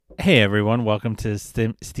Hey everyone, welcome to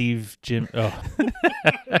Steve Jim. Oh,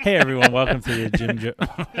 hey everyone, welcome to the Jim Joe.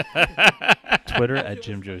 Twitter at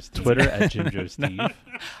Jim Joe. Twitter at Jim Joe Steve.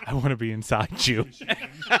 I want to be inside you.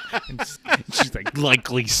 She's like,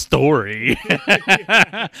 likely story.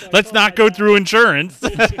 Let's not go through insurance.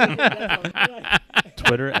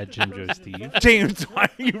 Twitter at Jim Joe Steve. James, why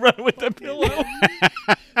are you running with the pillow?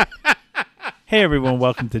 Hey everyone,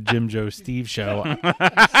 welcome to Jim Joe Steve Show.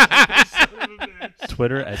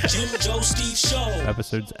 Twitter at Jim Joe Steve Show.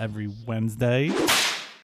 Episodes every Wednesday.